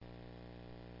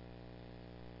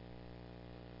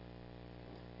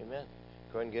Amen.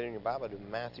 Go ahead and get in your Bible to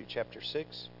Matthew chapter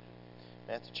 6.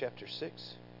 Matthew chapter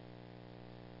 6.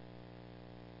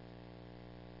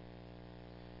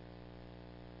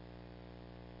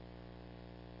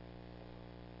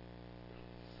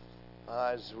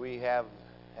 As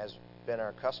has been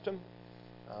our custom,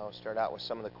 I'll start out with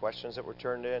some of the questions that were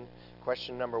turned in.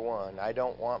 Question number 1, I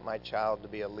don't want my child to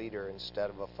be a leader instead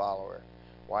of a follower.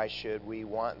 Why should we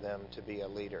want them to be a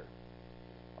leader?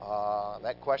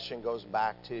 That question goes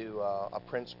back to a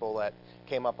principle that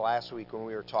came up last week when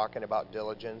we were talking about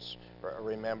diligence.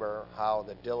 Remember how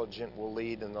the diligent will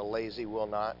lead and the lazy will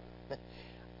not?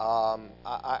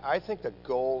 I think the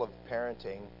goal of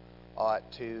parenting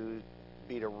ought to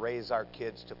be to raise our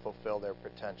kids to fulfill their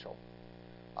potential.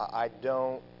 I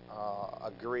don't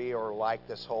agree or like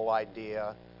this whole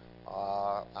idea.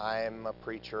 I'm a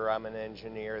preacher, I'm an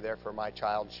engineer, therefore my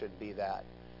child should be that.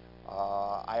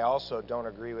 I also don't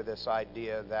agree with this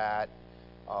idea that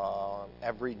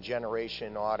every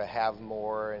generation ought to have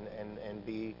more and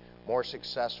be more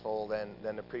successful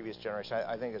than the previous generation.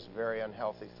 I think it's a very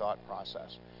unhealthy thought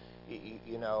process.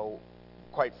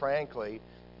 Quite frankly,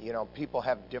 people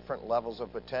have different levels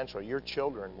of potential. Your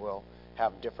children will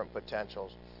have different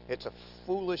potentials. It's a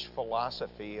foolish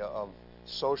philosophy of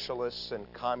socialists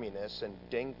and communists and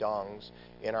ding-dongs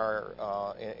in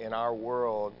our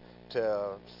world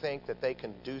to think that they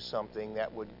can do something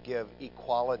that would give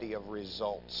equality of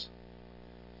results.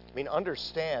 I mean,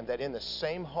 understand that in the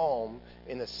same home,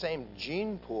 in the same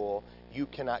gene pool, you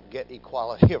cannot get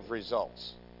equality of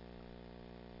results.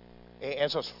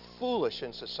 And so it's foolish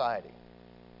in society.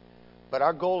 But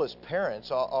our goal as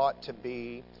parents ought to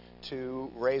be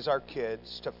to raise our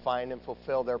kids to find and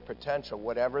fulfill their potential,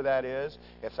 whatever that is.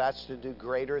 If that's to do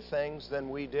greater things than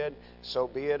we did, so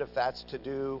be it. If that's to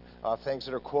do things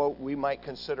that are, quote, we might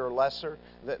consider lesser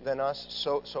than us,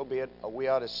 so be it. We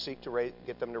ought to seek to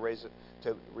get them to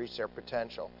reach their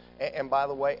potential. And by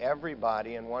the way,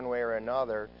 everybody in one way or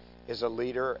another is a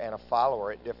leader and a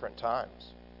follower at different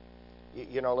times.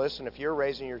 Listen, if you're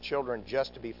raising your children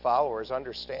just to be followers,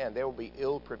 understand they will be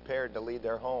ill-prepared to lead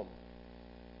their home.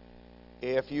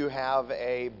 If you have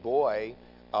a boy,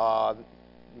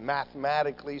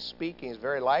 mathematically speaking, it's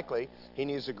very likely he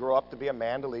needs to grow up to be a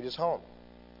man to lead his home.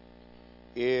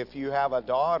 If you have a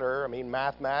daughter,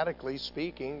 mathematically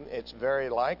speaking, it's very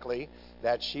likely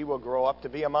that she will grow up to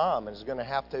be a mom and is going to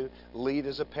have to lead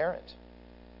as a parent.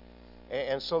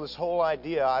 And so this whole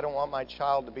idea, I don't want my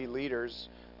child to be leaders,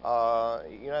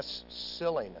 that's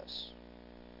silliness.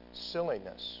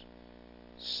 Silliness.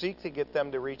 Seek to get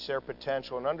them to reach their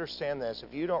potential. And understand this,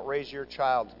 if you don't raise your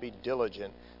child to be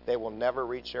diligent, they will never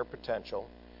reach their potential.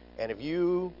 And if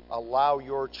you allow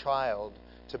your child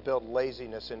to build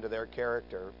laziness into their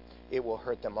character, it will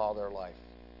hurt them all their life.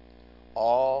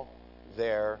 All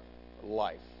their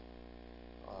life.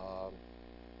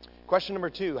 Question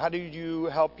number 2, how do you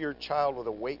help your child with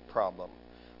a weight problem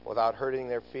without hurting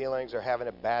their feelings or having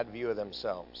a bad view of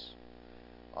themselves?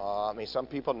 Some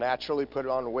people naturally put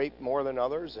on weight more than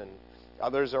others, and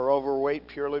others are overweight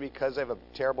purely because they have a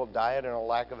terrible diet and a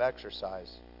lack of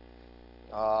exercise.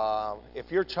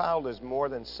 If your child is more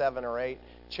than 7 or 8,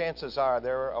 chances are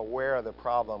they're aware of the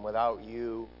problem without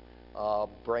you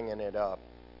bringing it up.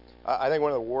 I think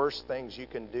one of the worst things you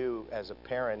can do as a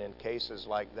parent in cases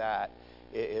like that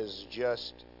is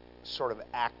just sort of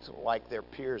act like their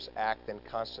peers act and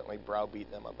constantly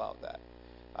browbeat them about that.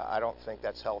 I don't think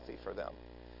that's healthy for them.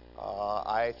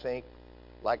 I think,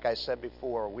 like I said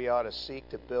before, we ought to seek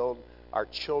to build our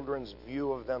children's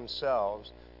view of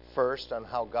themselves first on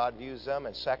how God views them,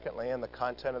 and secondly in the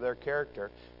content of their character,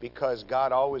 because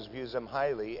God always views them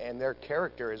highly and their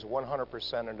character is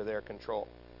 100% under their control.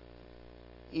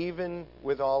 Even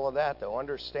with all of that, though,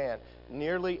 understand,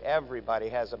 nearly everybody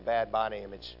has a bad body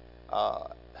image.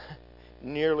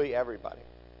 Nearly everybody.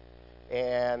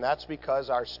 And that's because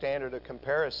our standard of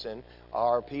comparison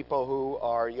are people who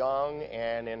are young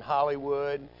and in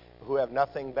Hollywood who have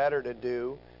nothing better to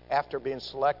do after being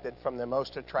selected from the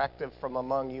most attractive from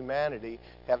among humanity,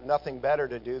 have nothing better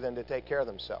to do than to take care of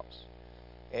themselves.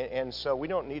 And so we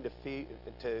don't need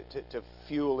to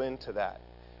fuel into that.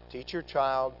 Teach your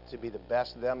child to be the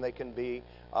best them they can be.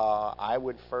 I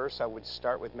would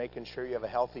start with making sure you have a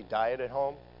healthy diet at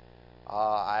home.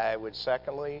 I would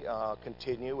secondly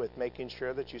continue with making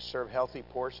sure that you serve healthy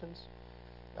portions.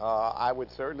 I would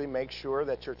thirdly make sure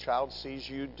that your child sees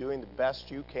you doing the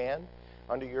best you can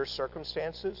under your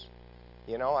circumstances.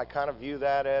 I kind of view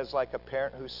that as like a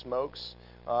parent who smokes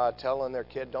telling their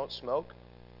kid don't smoke.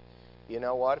 You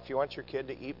know what? If you want your kid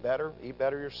to eat better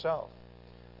yourself.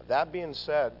 That being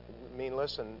said,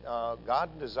 listen, God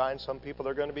designed some people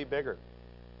that are going to be bigger.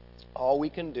 All we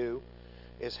can do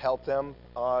is help them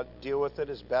deal with it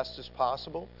as best as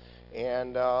possible,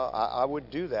 and I would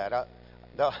do that.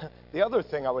 The other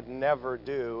thing I would never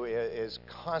do is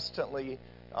constantly,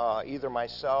 either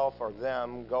myself or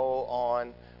them, go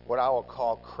on what I will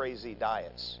call crazy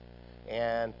diets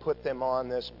and put them on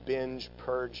this binge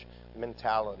purge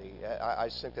mentality. I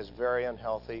think that's very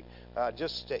unhealthy.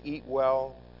 Just to eat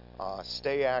well,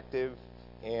 stay active,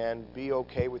 and be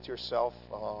okay with yourself,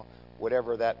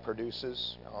 whatever that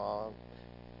produces.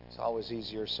 It's always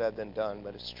easier said than done,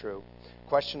 but it's true.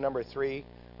 Question number 3.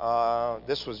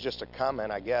 This was just a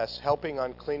comment, I guess. Helping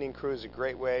on cleaning crew is a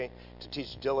great way to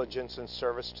teach diligence and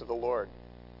service to the Lord.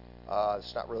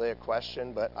 It's not really a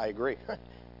question, but I agree.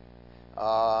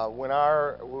 When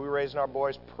we were raising our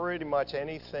boys, pretty much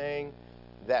anything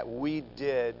that we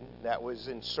did that was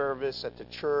in service at the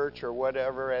church or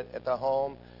whatever at the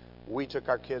home, we took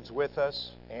our kids with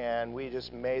us, and we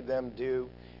just made them do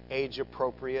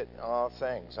age-appropriate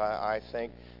things. I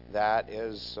think that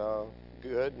is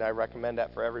good, and I recommend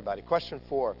that for everybody. Question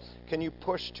 4, can you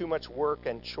push too much work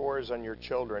and chores on your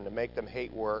children to make them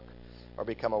hate work or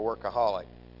become a workaholic?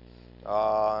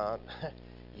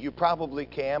 You probably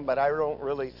can, but I don't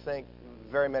really think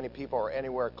very many people are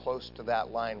anywhere close to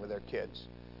that line with their kids.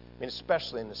 I mean,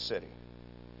 especially in the city.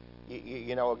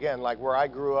 You know, again, like where I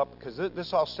grew up, because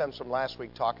this all stems from last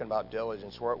week talking about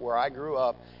diligence. Where I grew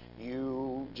up,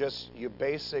 you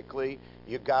basically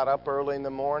got up early in the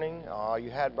morning,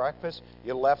 you had breakfast,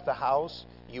 you left the house,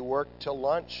 you worked till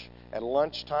lunch. At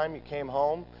lunchtime, you came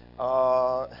home,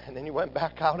 and then you went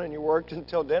back out and you worked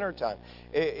until dinner time.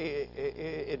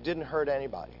 It didn't hurt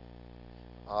anybody.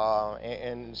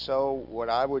 And so what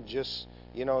I would just,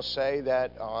 say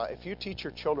that if you teach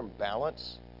your children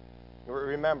balance,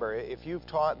 remember, if you've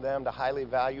taught them to highly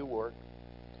value work,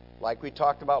 like we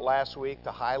talked about last week,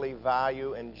 to highly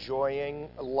value enjoying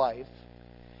life,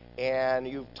 and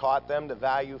you've taught them to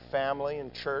value family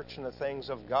and church and the things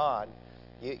of God,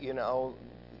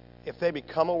 if they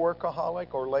become a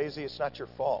workaholic or lazy, it's not your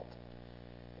fault.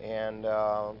 And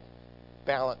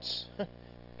balance.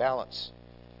 Balance.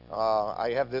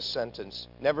 I have this sentence.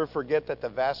 Never forget that the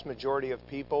vast majority of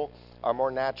people are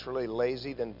more naturally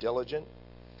lazy than diligent.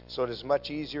 So it is much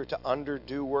easier to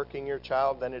underdo working your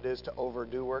child than it is to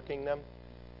overdo working them.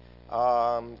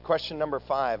 Question number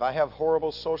 5. I have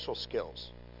horrible social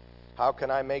skills. How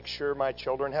can I make sure my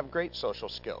children have great social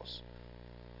skills?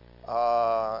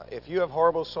 If you have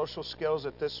horrible social skills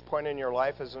at this point in your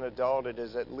life as an adult, it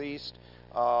is at least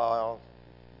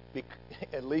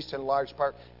in large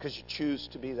part because you choose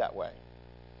to be that way.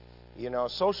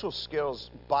 Social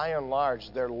skills, by and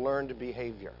large, they're learned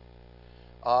behavior.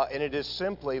 And it is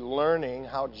simply learning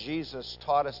how Jesus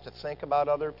taught us to think about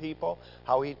other people,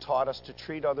 how He taught us to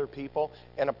treat other people,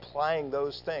 and applying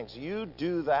those things. You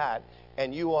do that,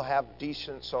 and you will have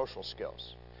decent social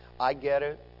skills. I get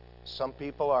it. Some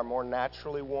people are more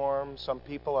naturally warm. Some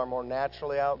people are more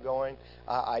naturally outgoing.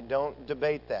 I don't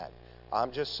debate that.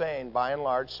 I'm just saying, by and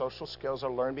large, social skills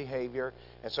are learned behavior.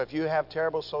 And so if you have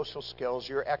terrible social skills,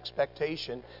 your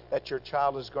expectation that your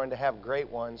child is going to have great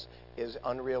ones is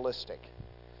unrealistic.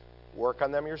 Work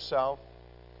on them yourself.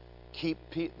 Keep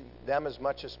them as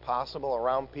much as possible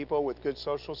around people with good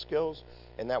social skills,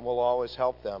 and that will always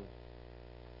help them.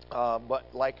 But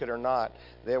like it or not,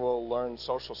 they will learn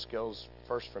social skills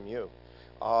first from you.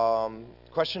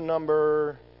 Question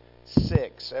number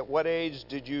 6. At what age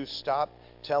did you stop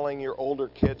telling your older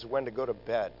kids when to go to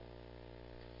bed?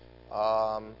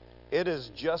 It is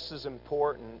just as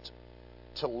important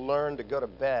to learn to go to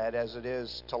bed as it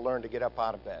is to learn to get up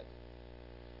out of bed.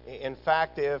 In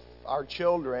fact, if our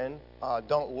children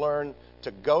don't learn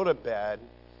to go to bed,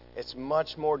 it's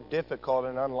much more difficult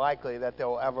and unlikely that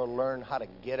they'll ever learn how to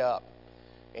get up.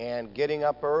 And getting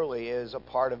up early is a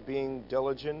part of being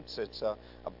diligent. It's a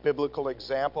biblical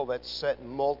example that's set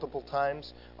multiple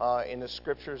times in the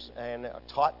Scriptures and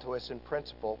taught to us in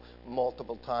principle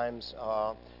multiple times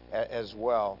as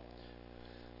well.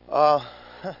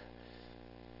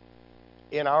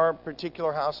 In our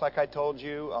particular house, like I told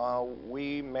you,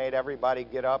 we made everybody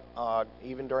get up,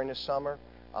 even during the summer,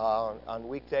 on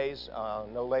weekdays,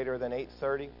 no later than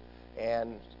 8:30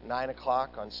 and 9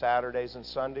 o'clock on Saturdays and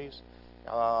Sundays.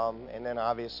 And then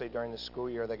obviously during the school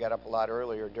year, they got up a lot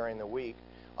earlier during the week.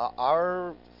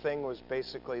 Our thing was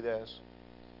basically this.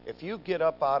 If you get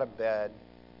up out of bed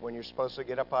when you're supposed to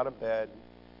get up out of bed,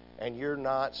 and you're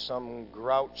not some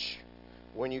grouch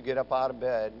when you get up out of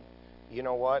bed, you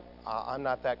know what? I'm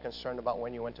not that concerned about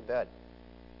when you went to bed.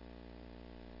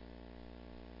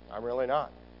 I'm really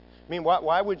not. mean,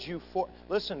 why would you...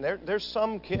 Listen, there's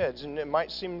some kids, and it might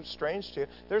seem strange to you,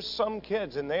 there's some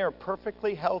kids, and they are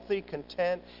perfectly healthy,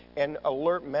 content, and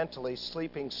alert mentally,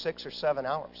 sleeping 6 or 7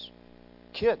 hours.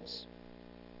 Kids.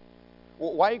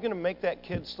 Well, why are you going to make that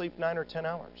kid sleep 9 or 10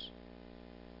 hours?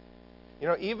 You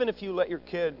know, even if you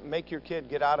make your kid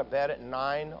get out of bed at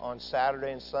 9 on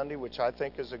Saturday and Sunday, which I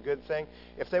think is a good thing,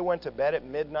 if they went to bed at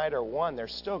midnight or 1, they're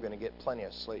still going to get plenty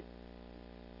of sleep.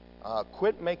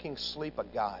 Quit making sleep a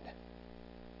god.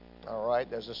 All right?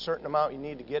 There's a certain amount you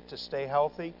need to get to stay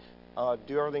healthy.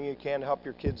 Do everything you can to help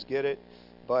your kids get it.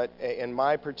 But in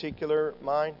my particular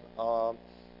mind,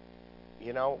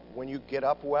 you know, when you get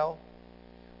up well,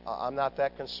 I'm not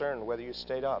that concerned whether you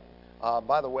stayed up.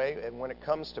 By the way, and when it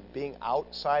comes to being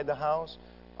outside the house,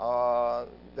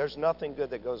 there's nothing good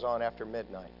that goes on after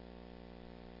midnight.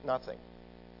 Nothing.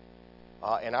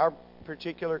 In our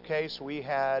particular case, we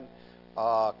had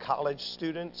college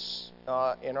students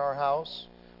in our house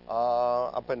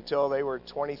up until they were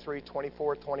 23,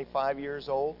 24, 25 years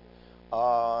old.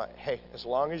 Hey, as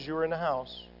long as you were in the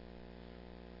house,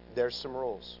 there's some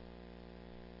rules.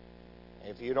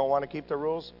 If you don't want to keep the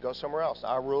rules, go somewhere else.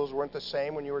 Our rules weren't the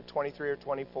same when you were 23 or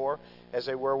 24 as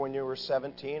they were when you were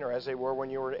 17 or as they were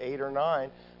when you were 8 or 9.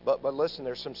 But listen,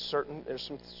 there's some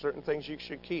certain things you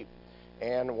should keep,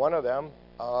 and one of them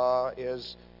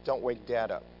is don't wake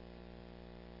Dad up.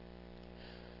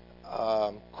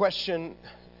 Question: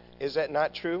 is that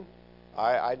not true?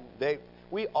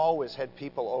 We always had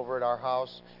people over at our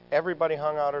house. Everybody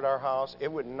hung out at our house.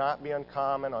 It would not be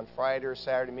uncommon on Friday or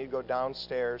Saturday me to go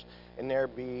downstairs and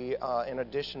there'd be, in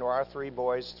addition to our 3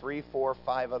 boys, 3, 4,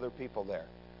 5 other people there.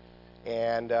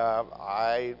 And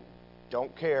I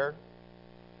don't care.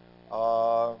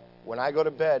 When I go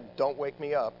to bed, don't wake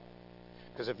me up.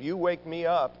 Because if you wake me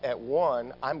up at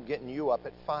 1, I'm getting you up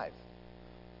at 5.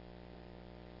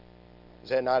 Is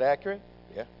that not accurate?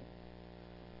 Yeah.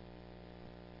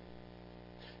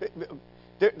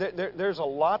 There's a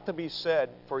lot to be said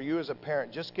for you as a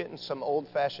parent just getting some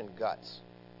old-fashioned guts.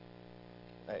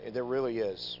 There really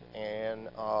is. And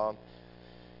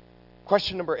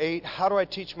question number 8, how do I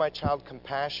teach my child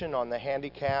compassion on the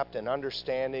handicapped and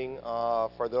understanding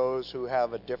for those who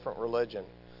have a different religion?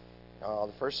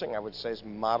 The first thing I would say is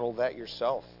model that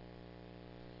yourself.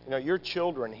 You know, your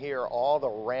children hear all the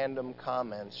random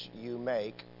comments you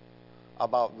make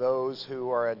about those who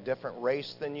are a different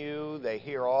race than you. They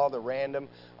hear all the random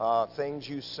things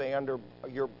you say under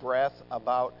your breath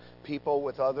about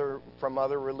people from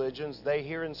other religions. They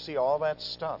hear and see all that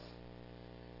stuff.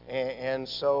 And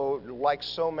so, like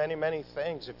so many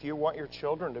things, if you want your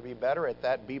children to be better at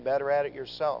that, be better at it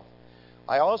yourself.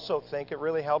 I also think it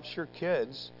really helps your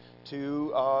kids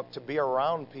to be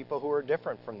around people who are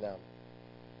different from them.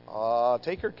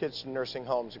 Take your kids to nursing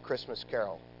homes, A Christmas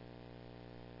Carol.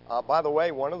 By the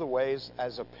way, one of the ways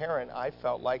as a parent I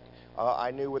felt like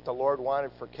I knew what the Lord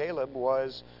wanted for Caleb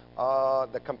was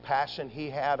the compassion he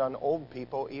had on old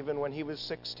people even when he was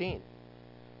 16.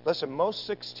 Listen, most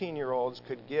 16-year-olds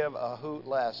could give a hoot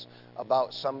less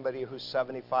about somebody who's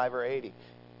 75 or 80.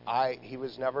 He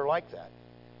was never like that.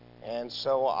 And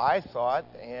so I thought,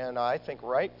 and I think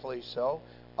rightfully so,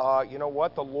 you know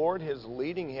what? The Lord is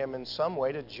leading him in some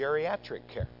way to geriatric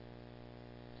care.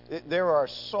 There are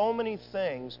so many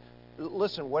things.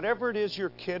 Listen, whatever it is your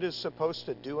kid is supposed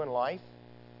to do in life,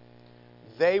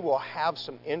 they will have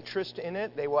some interest in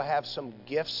it. They will have some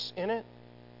gifts in it.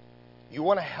 You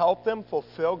want to help them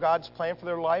fulfill God's plan for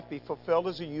their life, be fulfilled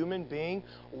as a human being.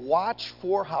 Watch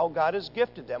for how God has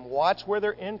gifted them. Watch where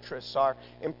their interests are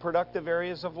in productive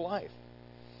areas of life.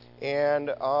 And,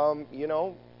 you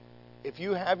know, if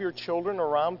you have your children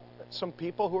around some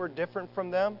people who are different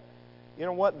from them, you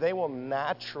know what? They will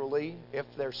naturally, if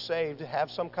they're saved,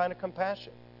 have some kind of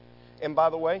compassion. And by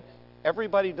the way,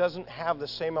 everybody doesn't have the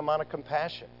same amount of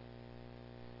compassion.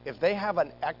 If they have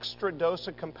an extra dose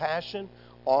of compassion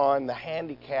on the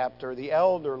handicapped or the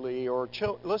elderly or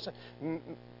children, listen,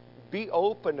 be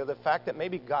open to the fact that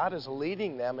maybe God is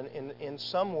leading them in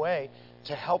some way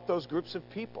to help those groups of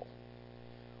people.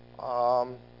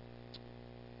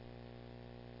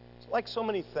 Like so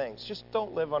many things, just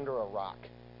don't live under a rock.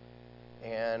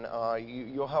 And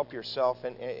you'll help yourself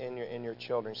and your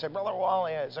children. You say, Brother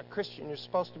Wally, as a Christian, you're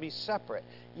supposed to be separate.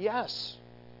 Yes.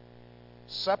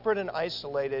 Separate and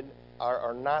isolated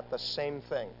are not the same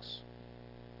things.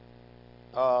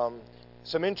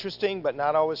 Some interesting but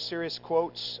not always serious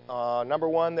quotes. Number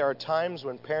 1, there are times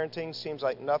when parenting seems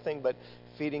like nothing but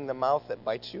feeding the mouth that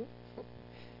bites you.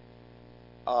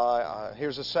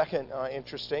 Here's a second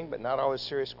interesting but not always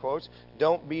serious quote.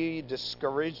 Don't be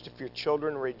discouraged if your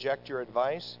children reject your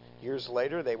advice. Years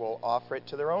later, they will offer it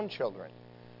to their own children.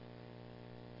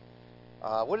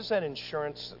 What is that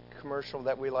insurance commercial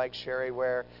that we like, Sherry,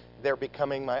 where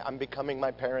I'm becoming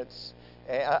my parents?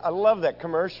 I love that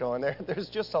commercial, and there's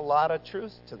just a lot of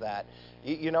truth to that.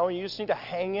 You know, you just need to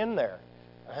hang in there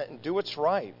and do what's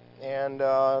right. And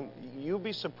you'll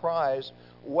be surprised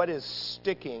what is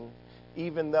sticking,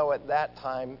 even though at that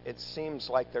time it seems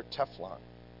like they're Teflon.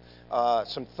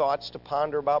 Some thoughts to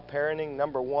ponder about parenting.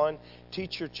 Number one,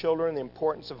 teach your children the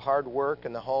importance of hard work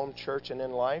in the home, church, and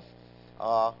in life.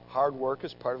 Hard work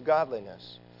is part of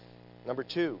godliness. Number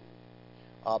two,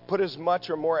 put as much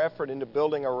or more effort into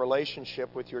building a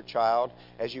relationship with your child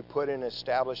as you put in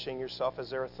establishing yourself as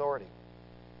their authority.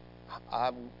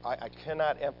 I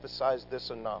cannot emphasize this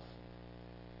enough.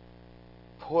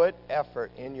 Put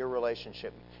effort in your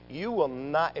relationship. You will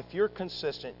not, if you're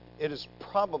consistent, it is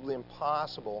probably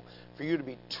impossible for you to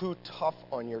be too tough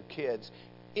on your kids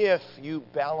if you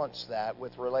balance that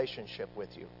with relationship with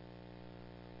you.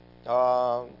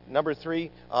 Number three,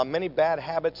 many bad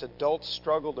habits adults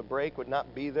struggle to break would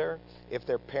not be there if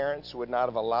their parents would not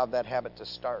have allowed that habit to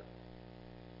start.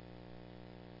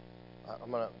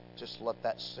 I'm going to just let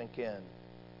that sink in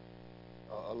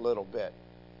a little bit.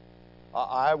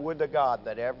 I would to God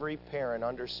that every parent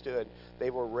understood they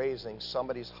were raising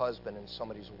somebody's husband and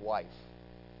somebody's wife.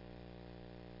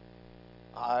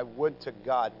 I would to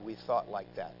God we thought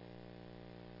like that.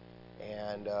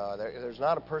 And there's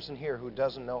not a person here who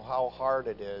doesn't know how hard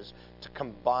it is to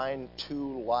combine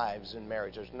two lives in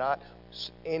marriage. There's not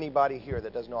anybody here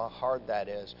that doesn't know how hard that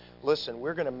is. Listen,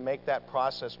 we're going to make that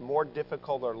process more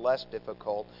difficult or less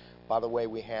difficult by the way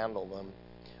we handle them.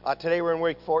 Today we're in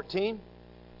week 14.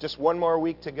 Just one more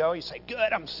week to go. You say,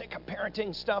 good, I'm sick of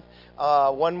parenting stuff.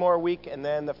 One more week, and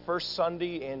then the first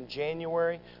Sunday in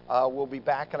January, we'll be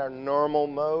back in our normal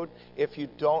mode. If you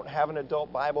don't have an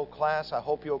adult Bible class, I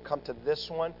hope you'll come to this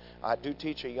one. I do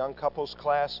teach a young couples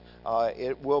class.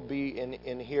 It will be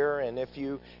in here, and if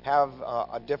you have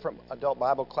a different adult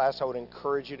Bible class, I would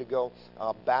encourage you to go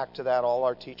back to that. All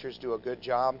our teachers do a good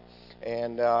job.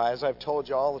 And as I've told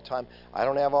you all the time, I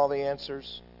don't have all the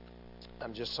answers.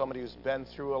 I'm just somebody who's been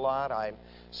through a lot. I'm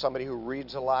somebody who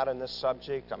reads a lot on this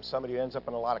subject. I'm somebody who ends up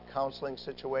in a lot of counseling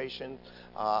situations.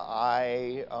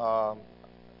 I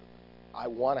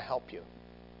want to help you.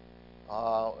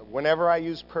 Whenever I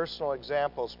use personal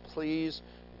examples, please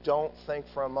don't think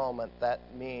for a moment that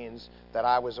means that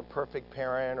I was a perfect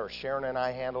parent or Sharon and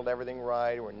I handled everything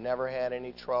right or never had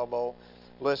any trouble.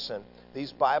 Listen,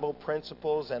 these Bible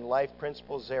principles and life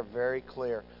principles, they're very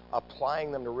clear.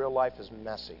 Applying them to real life is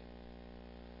messy.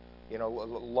 You know,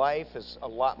 life is a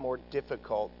lot more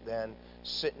difficult than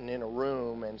sitting in a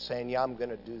room and saying, yeah, I'm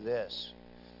going to do this.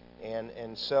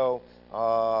 And so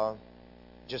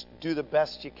just do the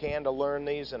best you can to learn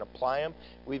these and apply them.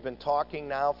 We've been talking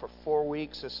now for 4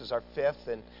 weeks. This is our fifth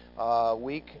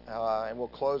week, and we'll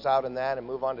close out in that and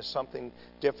move on to something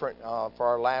different for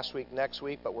our last week next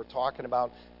week. But we're talking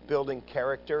about building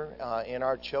character in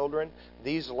our children.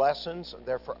 These lessons,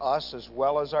 they're for us as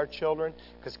well as our children,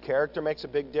 because character makes a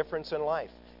big difference in life.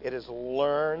 It is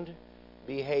learned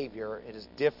behavior. It is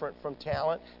different from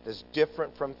talent. It is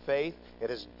different from faith.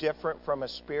 It is different from a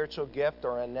spiritual gift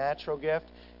or a natural gift.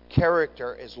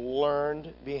 Character is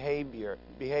learned behavior.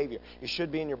 You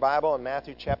should be in your Bible in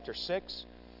Matthew chapter 6.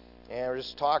 And we're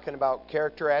just talking about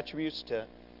character attributes to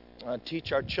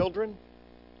teach our children.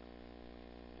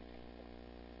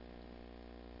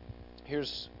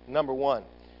 Here's number one.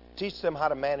 Teach them how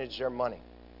to manage their money.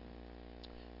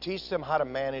 Teach them how to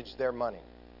manage their money.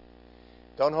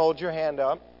 Don't hold your hand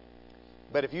up.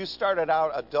 But if you started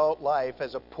out adult life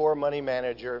as a poor money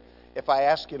manager, if I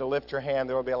ask you to lift your hand,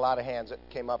 there will be a lot of hands that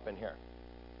came up in here.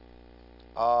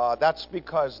 That's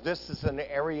because this is an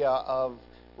area of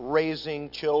raising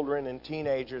children and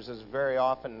teenagers is very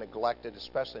often neglected,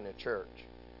 especially in the church.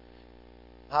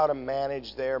 How to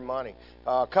manage their money.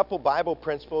 A couple Bible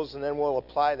principles, and then we'll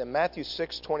apply them. Matthew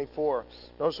 6:24.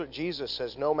 Notice what Jesus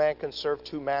says: no man can serve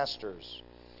two masters,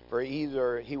 for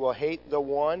either he will hate the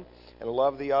one and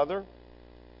love the other,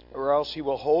 or else he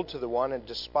will hold to the one and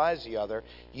despise the other.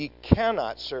 Ye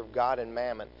cannot serve God and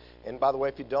mammon. And by the way,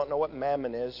 if you don't know what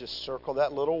mammon is, just circle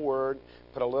that little word,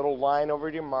 put a little line over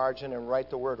your margin, and write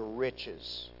the word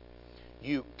riches.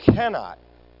 You cannot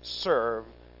serve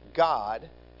God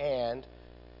and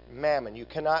mammon. You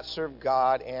cannot serve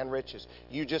God and riches.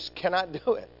 You just cannot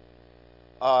do it.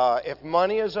 If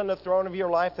money is on the throne of your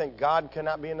life, then God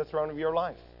cannot be in the throne of your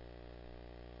life.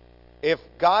 If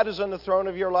God is on the throne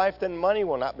of your life, then money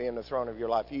will not be in the throne of your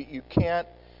life. You can't.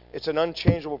 It's an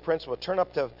unchangeable principle. Turn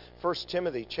up to 1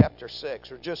 Timothy chapter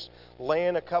 6. We're just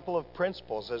laying a couple of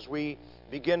principles as we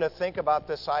begin to think about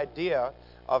this idea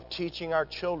of teaching our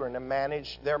children to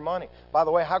manage their money. By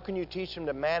the way, how can you teach them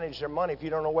to manage their money if you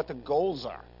don't know what the goals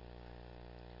are?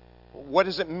 What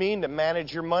does it mean to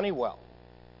manage your money well?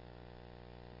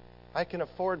 I can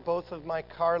afford both of my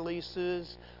car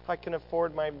leases. I can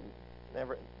afford my...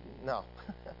 No.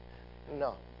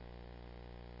 No.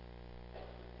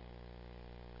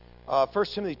 1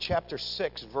 Timothy chapter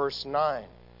 6, verse 9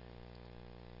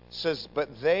 says,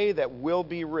 "But they that will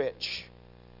be rich,"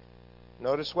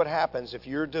 notice what happens if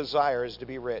your desire is to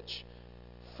be rich,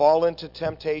 "fall into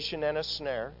temptation and a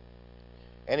snare,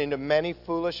 and into many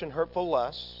foolish and hurtful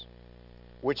lusts,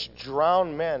 which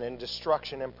drown men in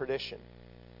destruction and perdition.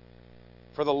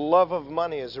 For the love of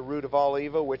money is the root of all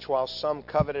evil, which while some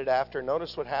coveted after,"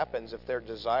 notice what happens if their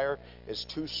desire is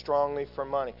too strongly for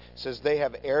money. It says, "they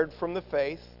have erred from the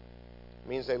faith." It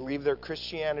means they leave their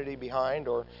Christianity behind,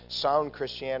 or sound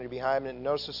Christianity behind. And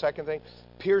notice the second thing,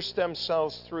 "pierce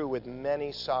themselves through with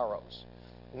many sorrows."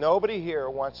 Nobody here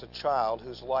wants a child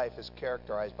whose life is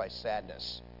characterized by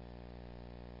sadness.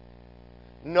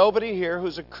 Nobody here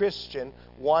who's a Christian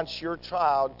wants your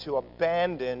child to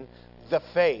abandon the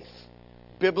faith,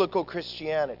 biblical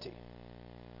Christianity.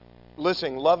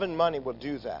 Listen, love and money will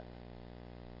do that.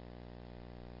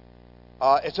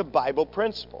 It's a Bible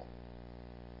principle.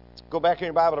 Go back in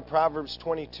your Bible to Proverbs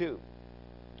 22.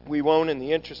 We won't in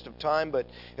the interest of time, but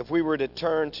if we were to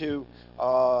turn to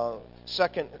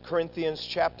 2 Corinthians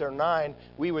chapter 9,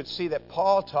 we would see that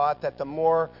Paul taught that the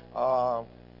more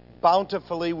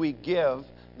bountifully we give,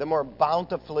 the more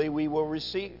bountifully we will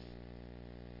receive.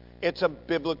 It's a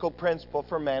biblical principle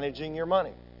for managing your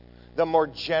money. The more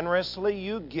generously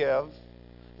you give,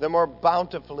 the more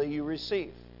bountifully you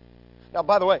receive. Now,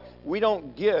 by the way, we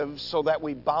don't give so that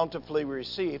we bountifully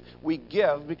receive. We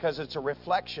give because it's a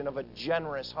reflection of a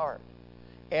generous heart.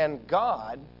 And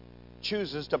God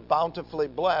chooses to bountifully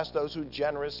bless those who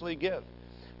generously give.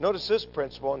 Notice this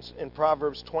principle in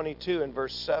Proverbs 22 and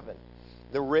verse 7.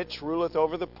 "The rich ruleth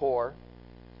over the poor,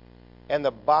 and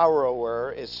the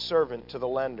borrower is servant to the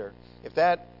lender." If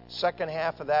that second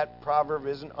half of that proverb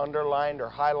isn't underlined or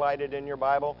highlighted in your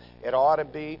Bible, it ought to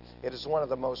be. It is one of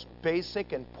the most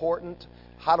basic, important,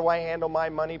 how do I handle my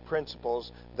money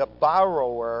principles. The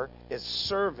borrower is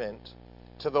servant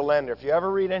to the lender. If you ever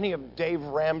read any of Dave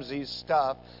Ramsey's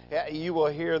stuff, you will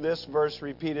hear this verse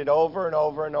repeated over and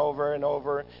over and over and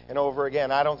over and over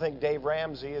again. I don't think Dave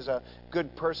Ramsey is a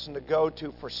good person to go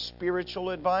to for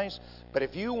spiritual advice, but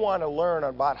if you want to learn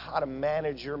about how to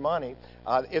manage your money,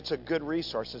 it's a good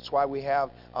resource. It's why we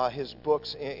have his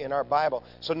books in our Bible.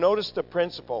 So notice the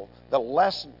principle: the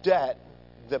less debt,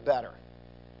 the better.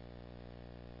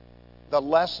 The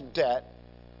less debt,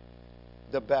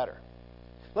 the better.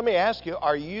 Let me ask you,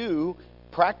 are you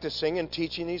practicing and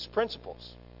teaching these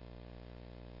principles?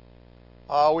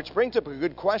 Which brings up a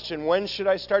good question. When should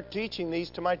I start teaching these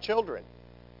to my children?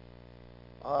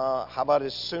 How about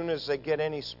as soon as they get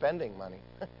any spending money?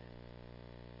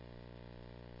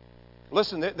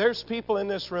 Listen, there's people in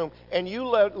this room, and you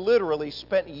literally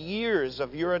spent years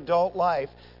of your adult life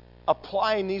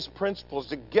applying these principles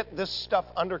to get this stuff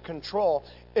under control,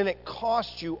 and it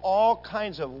costs you all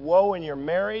kinds of woe in your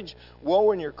marriage,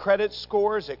 woe in your credit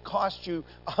scores. It costs you,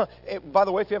 by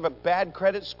the way, if you have a bad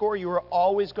credit score, you are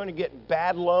always going to get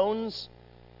bad loans.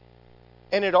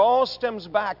 And it all stems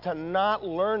back to not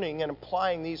learning and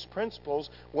applying these principles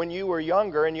when you were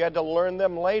younger, and you had to learn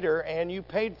them later and you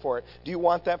paid for it. Do you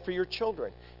want that for your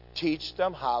children? Teach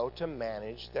them how to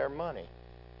manage their money.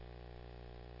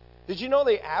 Did you know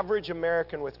the average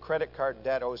American with credit card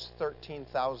debt owes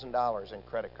 $13,000 in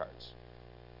credit cards?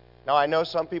 Now, I know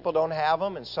some people don't have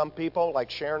them, and some people, like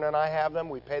Sharon and I, have them.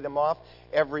 We pay them off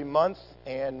every month,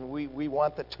 and we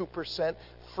want the 2%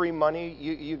 free money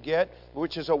you get,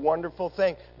 which is a wonderful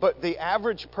thing. But the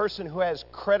average person who has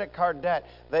credit card debt,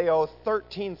 they owe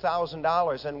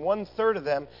 $13,000, and 1/3 of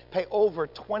them pay over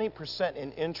 20%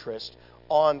 in interest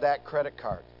on that credit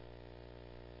card.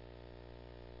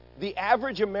 The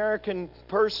average American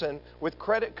person with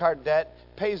credit card debt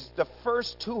pays the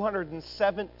first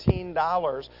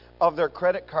 $217 of their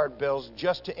credit card bills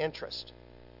just to interest.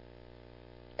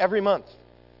 Every month.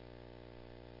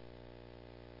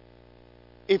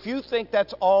 If you think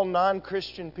that's all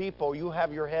non-Christian people, you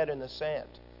have your head in the sand.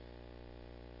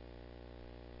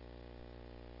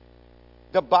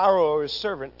 The borrower is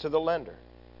servant to the lender.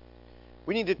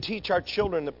 We need to teach our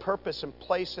children the purpose and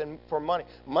place for money.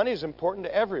 Money is important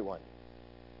to everyone.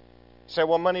 You say,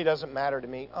 well, money doesn't matter to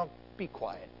me. Oh, be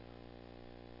quiet.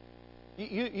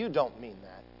 You don't mean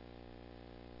that.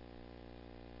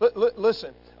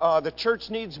 Listen, the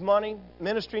church needs money.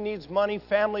 Ministry needs money.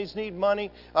 Families need money.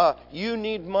 You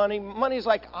need money. Money is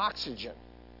like oxygen.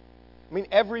 I mean,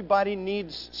 everybody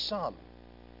needs some.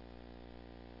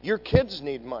 Your kids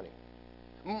need money.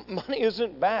 Money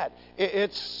isn't bad.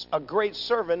 It's a great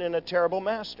servant and a terrible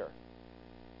master.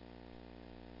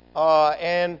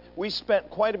 And we spent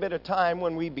quite a bit of time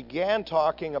when we began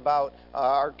talking about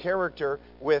our character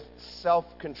with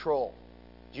self-control.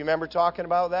 Do you remember talking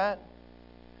about that?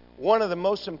 One of the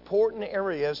most important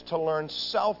areas to learn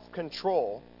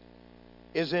self-control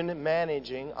is in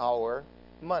managing our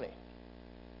money.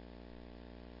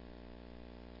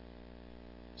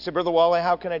 Say, Brother Wally,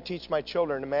 how can I teach my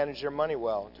children to manage their money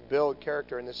well, to build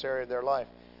character in this area of their life?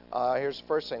 Here's the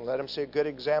first thing. Let them see a good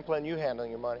example in you handling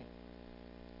your money.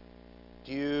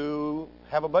 Do you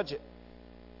have a budget?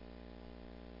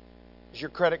 Is your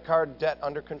credit card debt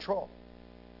under control?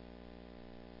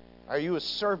 Are you a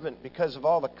servant because of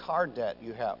all the car debt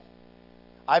you have?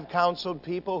 I've counseled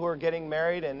people who are getting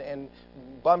married and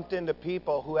bumped into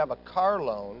people who have a car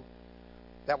loan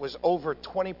that was over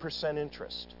 20%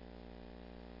 interest.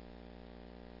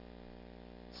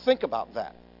 Think about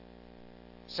that.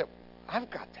 Say,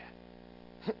 I've got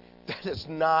that. That is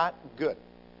not good.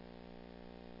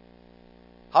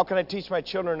 How can I teach my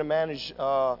children to manage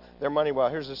their money well?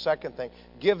 Here's the second thing.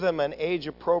 Give them an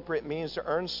age-appropriate means to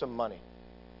earn some money.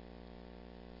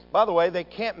 By the way, they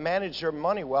can't manage their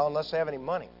money well unless they have any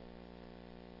money.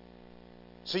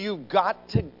 So you've got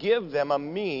to give them a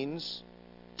means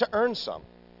to earn some.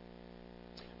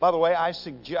 By the way, I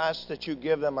suggest that you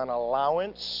give them an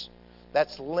allowance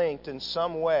that's linked in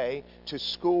some way to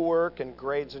schoolwork and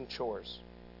grades and chores.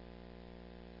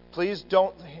 Please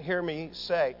don't hear me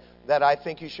say that I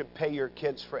think you should pay your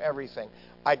kids for everything.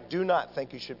 I do not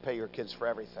think you should pay your kids for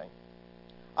everything.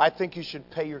 I think you should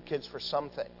pay your kids for some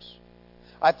things.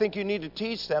 I think you need to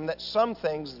teach them that some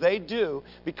things they do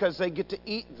because they get to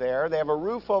eat there, they have a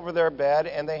roof over their bed,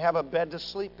 and they have a bed to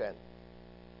sleep in.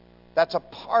 That's a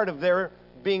part of their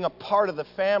being a part of the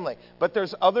family. But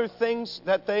there's other things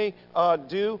that they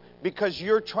do because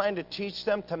you're trying to teach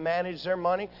them to manage their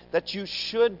money that you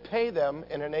should pay them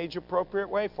in an age-appropriate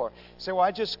way for. You say, well,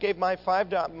 I just gave my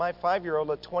 5-year-old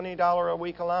a $20 a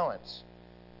week allowance.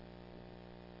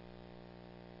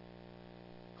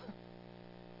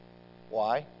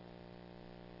 Why?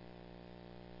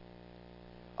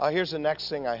 Here's the next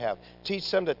thing I have. Teach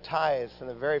them to tithe from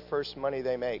the very first money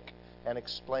they make and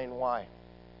explain why.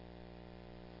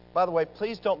 By the way,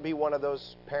 please don't be one of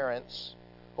those parents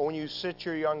who, when you sit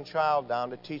your young child down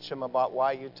to teach them about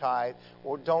why you tithe,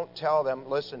 or don't tell them,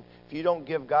 listen, if you don't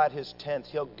give God his tenth,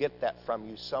 he'll get that from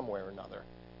you somewhere or another.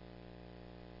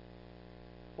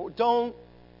 Well, don't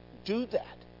do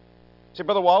that. Say,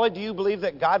 Brother Wally, do you believe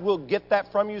that God will get that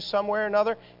from you somewhere or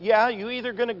another? Yeah, you're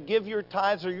either going to give your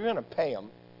tithes or you're going to pay them.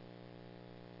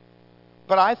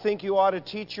 But I think you ought to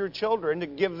teach your children to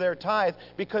give their tithe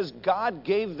because God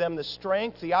gave them the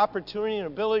strength, the opportunity, and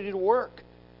ability to work.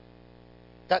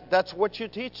 That's what you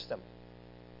teach them.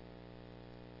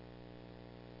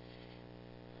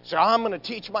 So I'm going to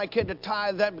teach my kid to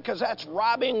tithe that because that's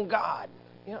robbing God.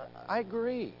 You know, I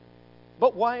agree.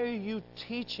 But why are you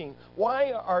teaching?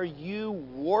 Why are you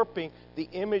warping the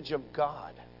image of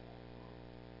God?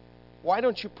 Why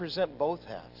don't you present both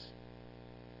halves?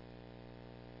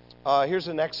 Here's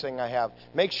the next thing I have.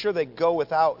 Make sure they go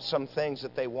without some things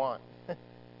that they want.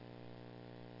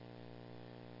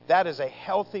 That is a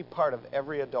healthy part of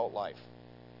every adult life.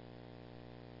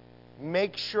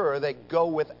 Make sure they go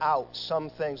without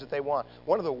some things that they want.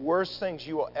 One of the worst things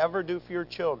you will ever do for your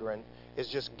children is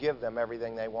just give them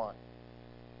everything they want.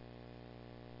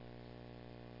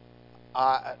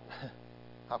 How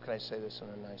can I say this in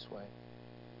a nice way?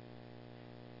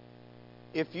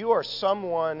 If you are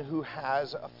someone who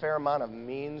has a fair amount of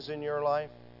means in your life,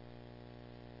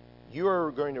 you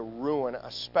are going to ruin,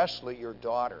 especially your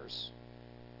daughters,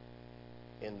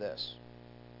 in this.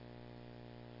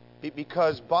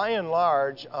 Because by and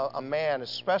large, a man,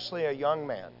 especially a young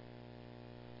man,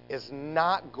 is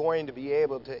not going to be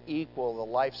able to equal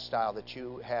the lifestyle that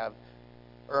you have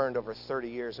earned over 30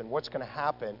 years. And what's going to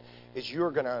happen is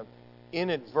you're going to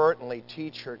inadvertently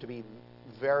teach her to be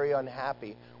very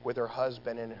unhappy with her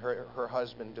husband and her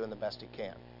husband doing the best he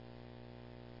can.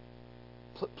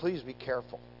 Please be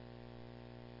careful.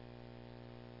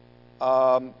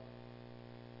 Don't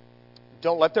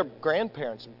let their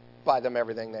grandparents buy them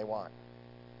everything they want.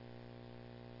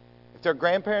 If their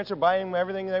grandparents are buying them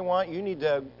everything they want, you need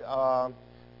to,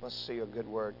 let's see a good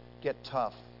word, get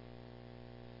tough.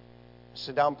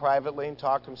 Sit down privately and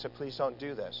talk to them and say, please don't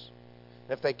do this.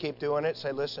 And if they keep doing it,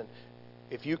 say, listen,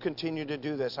 if you continue to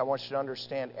do this, I want you to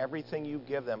understand everything you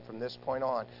give them from this point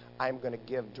on, I'm going to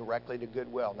give directly to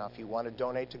Goodwill. Now, if you want to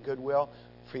donate to Goodwill,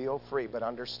 Feel free, but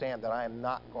understand that I'm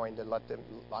not going to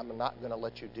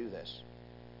let you do this.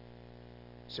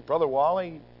 Say, Brother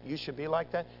Wally, you should be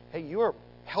like that. Hey, you're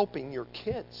helping your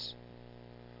kids.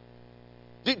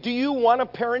 Do you want to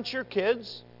parent your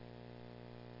kids?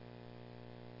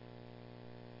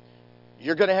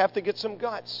 You're going to have to get some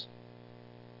guts.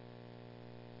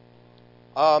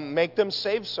 Make them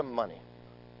save some money.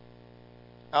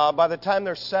 By the time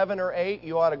they're 7 or 8,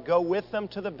 you ought to go with them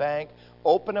to the bank,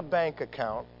 open a bank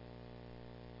account,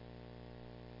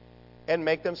 and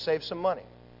make them save some money.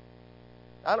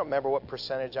 I don't remember what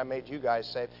percentage I made you guys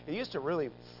save. It used to really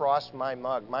frost my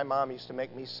mug. My mom used to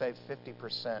make me save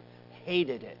 50%.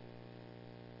 Hated it.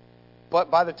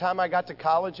 But by the time I got to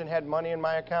college and had money in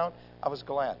my account, I was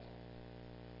glad.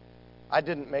 I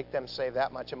didn't make them save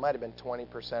that much. It might have been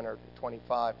 20% or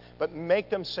 25%. But make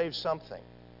them save something.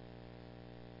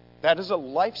 That is a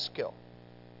life skill.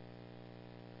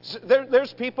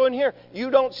 There's people in here, you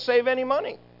don't save any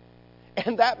money.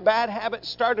 And that bad habit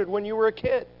started when you were a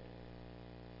kid.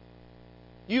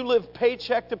 You live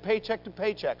paycheck to paycheck to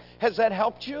paycheck. Has that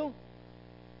helped you?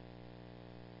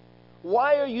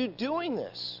 Why are you doing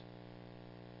this?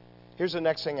 Here's the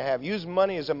next thing I have. Use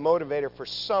money as a motivator for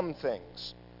some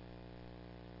things.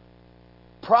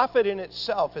 Profit in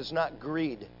itself is not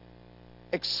greed.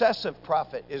 Excessive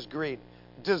profit is greed.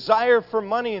 Desire for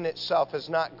money in itself is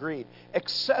not greed.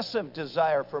 Excessive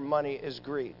desire for money is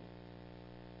greed.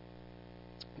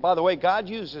 By the way, God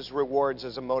uses rewards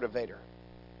as a motivator.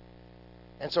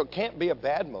 And so it can't be a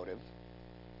bad motive.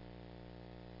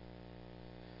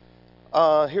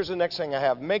 Here's the next thing I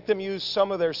have. Make them use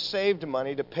some of their saved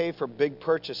money to pay for big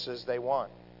purchases they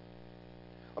want.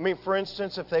 I mean, for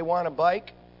instance, if they want a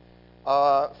bike,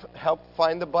 help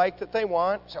find the bike that they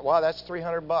want. Say, wow, that's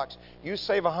 $300. You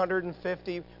save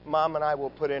 $150, Mom and I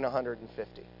will put in $150.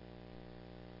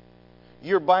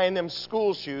 You're buying them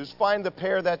school shoes. Find the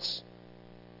pair that's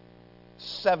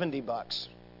 $70,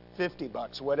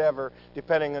 $50, whatever,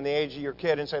 depending on the age of your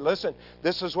kid, and say, listen,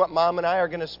 this is what Mom and I are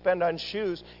going to spend on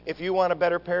shoes. If you want a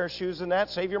better pair of shoes than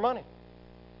that, save your money.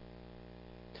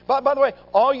 But by the way,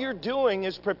 all you're doing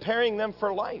is preparing them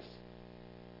for life.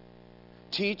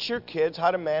 Teach your kids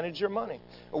how to manage your money.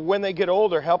 When they get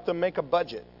older, help them make a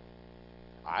budget.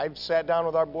 I've sat down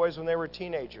with our boys when they were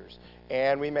teenagers,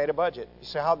 and we made a budget. You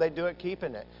say, how'd they do it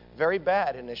keeping it? Very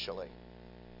bad initially.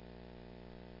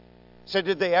 So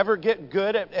did they ever get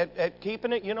good at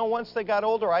keeping it? You know, once they got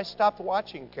older, I stopped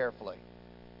watching carefully.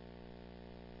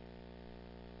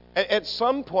 At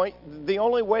some point, the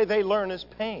only way they learn is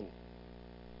pain.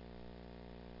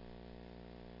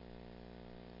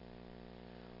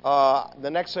 The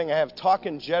next thing I have, talk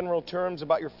in general terms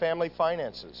about your family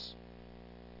finances.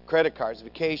 Credit cards,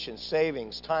 vacations,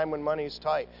 savings, time when money is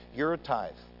tight. You're a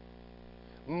tithe.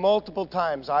 Multiple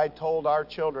times I told our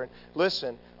children,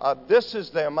 listen, this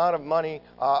is the amount of money,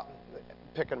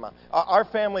 picking them up. Our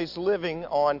family's living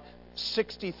on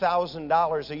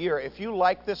 $60,000 a year. If you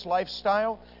like this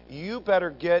lifestyle, you better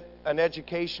get an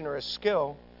education or a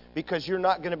skill because you're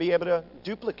not going to be able to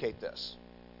duplicate this.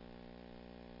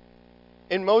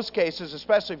 In most cases,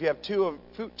 especially if you have two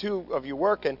of you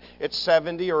working, it's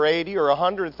 $70,000 or $80,000 or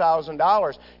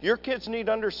 $100,000. Your kids need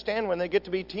to understand when they get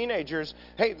to be teenagers,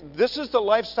 hey, this is the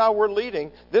lifestyle we're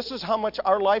leading. This is how much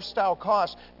our lifestyle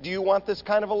costs. Do you want this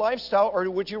kind of a lifestyle, or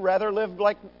would you rather live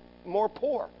like more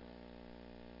poor?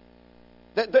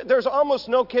 There's almost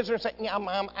no kids who are saying, yeah,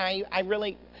 Mom, I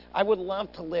would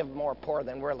love to live more poor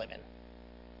than we're living.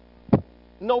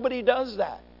 Nobody does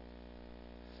that.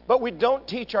 But we don't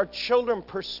teach our children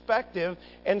perspective,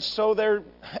 and so their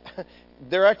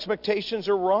expectations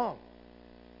are wrong.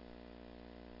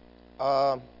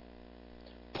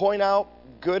 Point out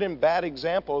good and bad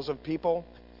examples of people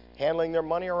handling their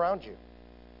money around you.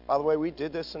 By the way, we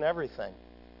did this in everything.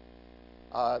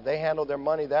 They handled their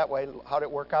money that way. How did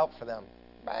it work out for them?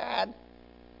 Bad.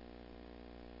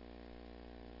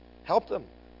 Help them.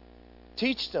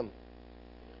 Teach them.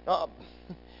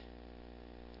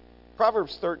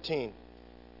 Proverbs 13.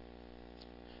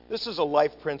 This is a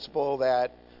life principle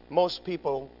that most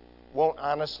people won't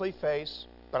honestly face,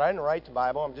 but I didn't write the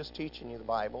Bible. I'm just teaching you the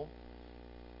Bible.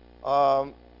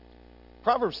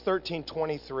 Proverbs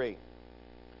 13:23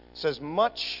 says,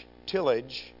 much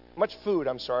food,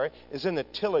 is in the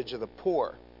tillage of the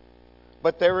poor,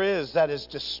 but there is that is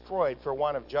destroyed for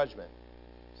want of judgment.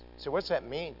 So what's that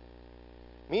mean?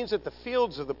 Means that the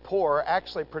fields of the poor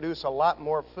actually produce a lot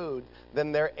more food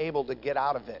than they're able to get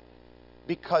out of it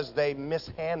because they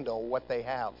mishandle what they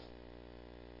have.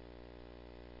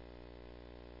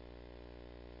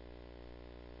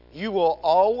 You will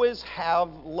always have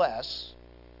less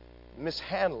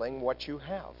mishandling what you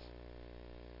have.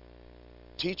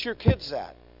 Teach your kids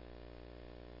that.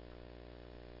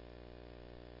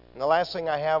 And the last thing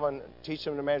I have on teach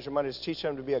them to manage their money is teach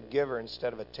them to be a giver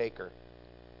instead of a taker.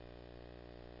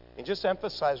 And just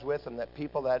emphasize with them that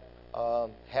people that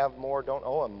have more don't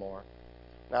owe them more.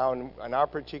 Now, in our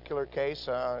particular case,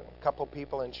 a couple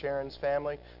people in Sharon's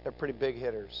family, they're pretty big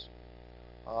hitters.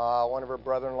 One of her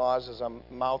brother-in-laws is a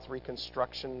mouth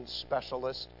reconstruction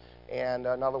specialist, and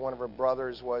another one of her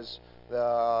brothers was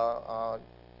the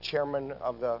chairman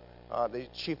of the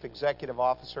chief executive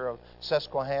officer of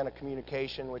Susquehanna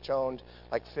Communication, which owned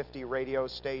like 50 radio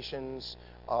stations,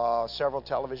 several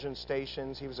television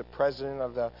stations. He was the president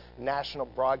of the National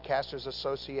Broadcasters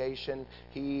Association.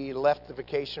 He left the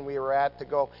vacation we were at to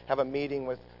go have a meeting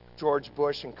with George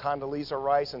Bush and Condoleezza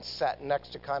Rice and sat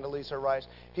next to Condoleezza Rice.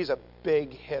 He's a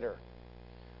big hitter.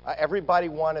 Everybody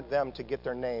wanted them to get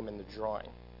their name in the drawing.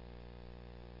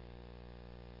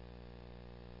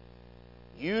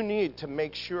 You need to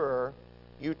make sure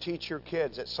you teach your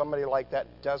kids that somebody like that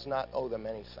does not owe them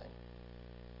anything.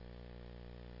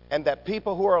 And that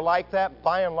people who are like that,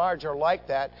 by and large, are like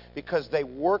that because they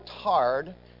worked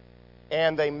hard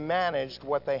and they managed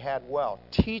what they had well.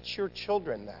 Teach your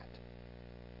children that.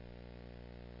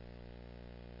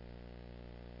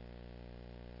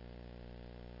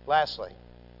 Lastly,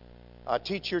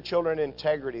 teach your children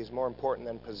integrity is more important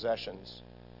than possessions.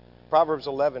 Proverbs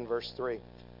 11, verse 3.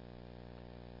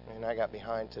 And I got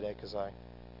behind today because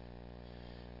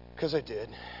I did.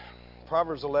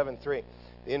 Proverbs 11:3.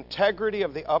 The integrity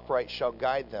of the upright shall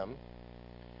guide them,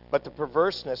 but the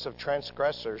perverseness of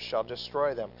transgressors shall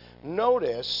destroy them.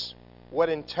 Notice what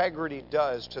integrity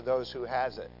does to those who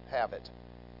have it.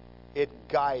 It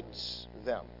guides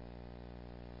them.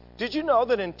 Did you know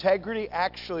that integrity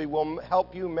actually will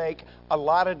help you make a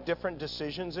lot of different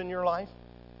decisions in your life?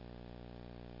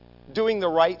 Doing the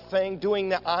right thing, doing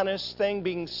the honest thing,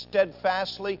 being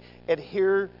steadfastly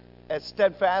adhering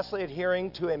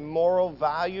to a moral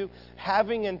value.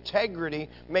 Having integrity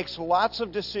makes lots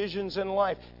of decisions in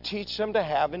life. Teach them to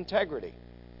have integrity.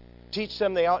 Teach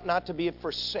them they ought not to be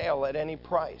for sale at any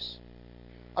price.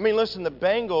 I mean, listen, the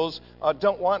Bengals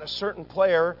don't want a certain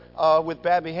player with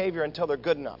bad behavior until they're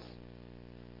good enough.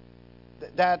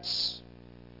 That's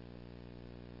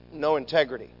no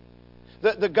integrity.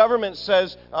 The government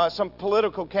says some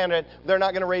political candidate, they're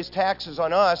not going to raise taxes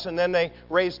on us, and then they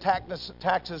raise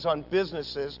taxes on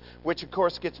businesses, which of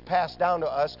course gets passed down to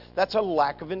us. That's a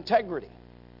lack of integrity.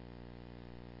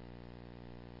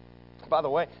 By the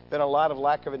way, been a lot of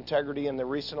lack of integrity in the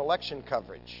recent election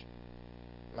coverage.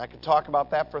 And I could talk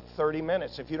about that for 30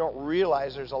 minutes. If you don't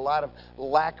realize there's a lot of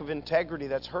lack of integrity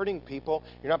that's hurting people,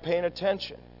 you're not paying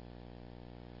attention.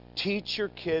 Teach your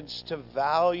kids to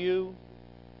value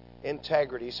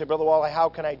integrity. You say, Brother Wally, how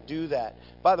can I do that?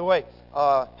 By the way,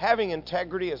 having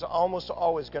integrity is almost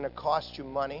always going to cost you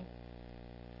money.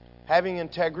 Having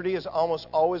integrity is almost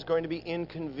always going to be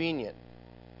inconvenient.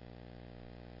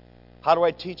 How do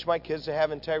I teach my kids to have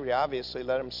integrity? Obviously,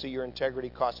 let them see your integrity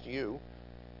cost you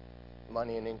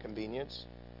money and inconvenience.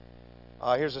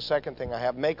 Here's the second thing I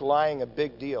have. Make lying a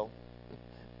big deal.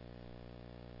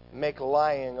 Make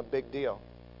lying a big deal.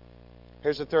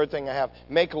 Here's the third thing I have.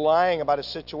 Make lying about a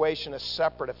situation a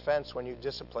separate offense when you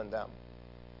discipline them.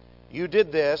 You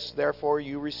did this, therefore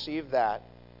you received that.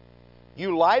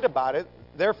 You lied about it,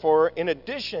 therefore, in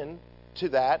addition to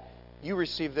that, you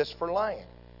received this for lying.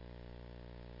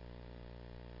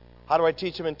 How do I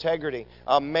teach them integrity?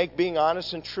 Make being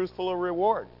honest and truthful a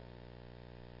reward.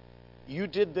 You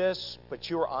did this, but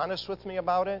you were honest with me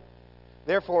about it.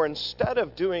 Therefore, instead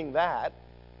of doing that,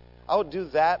 I'll do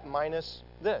that minus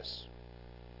this.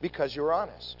 Because you're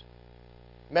honest.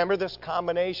 Remember this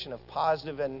combination of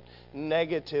positive and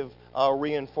negative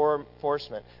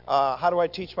reinforcement. How do I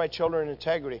teach my children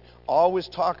integrity? Always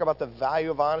talk about the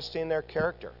value of honesty in their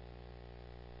character.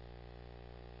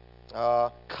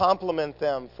 Compliment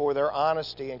them for their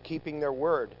honesty and keeping their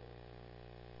word.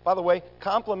 By the way,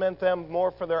 compliment them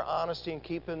more for their honesty and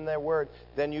keeping their word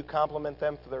than you compliment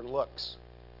them for their looks.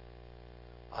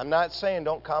 I'm not saying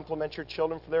don't compliment your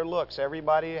children for their looks.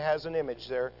 Everybody has an image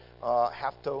they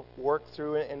have to work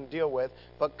through and deal with,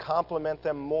 but compliment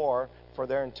them more for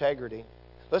their integrity.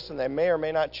 Listen, they may or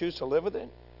may not choose to live with it,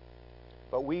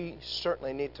 but we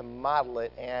certainly need to model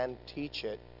it and teach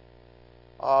it.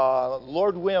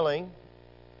 Lord willing,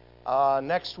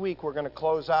 next week we're going to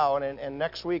close out, and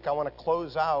next week I want to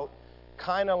close out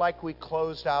kind of like we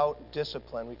closed out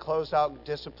discipline. We closed out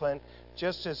discipline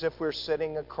just as if we're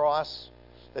sitting across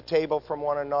the table from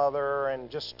one another and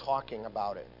just talking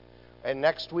about it. And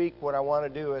next week what I want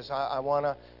to do is I want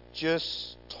to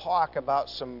just talk about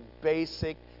some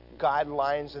basic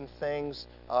guidelines and things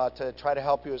to try to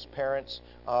help you as parents.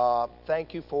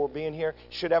 Thank you for being here.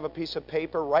 You should have a piece of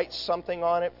paper. Write something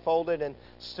on it, fold it, and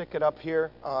stick it up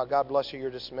here. God bless you.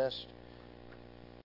 You're dismissed.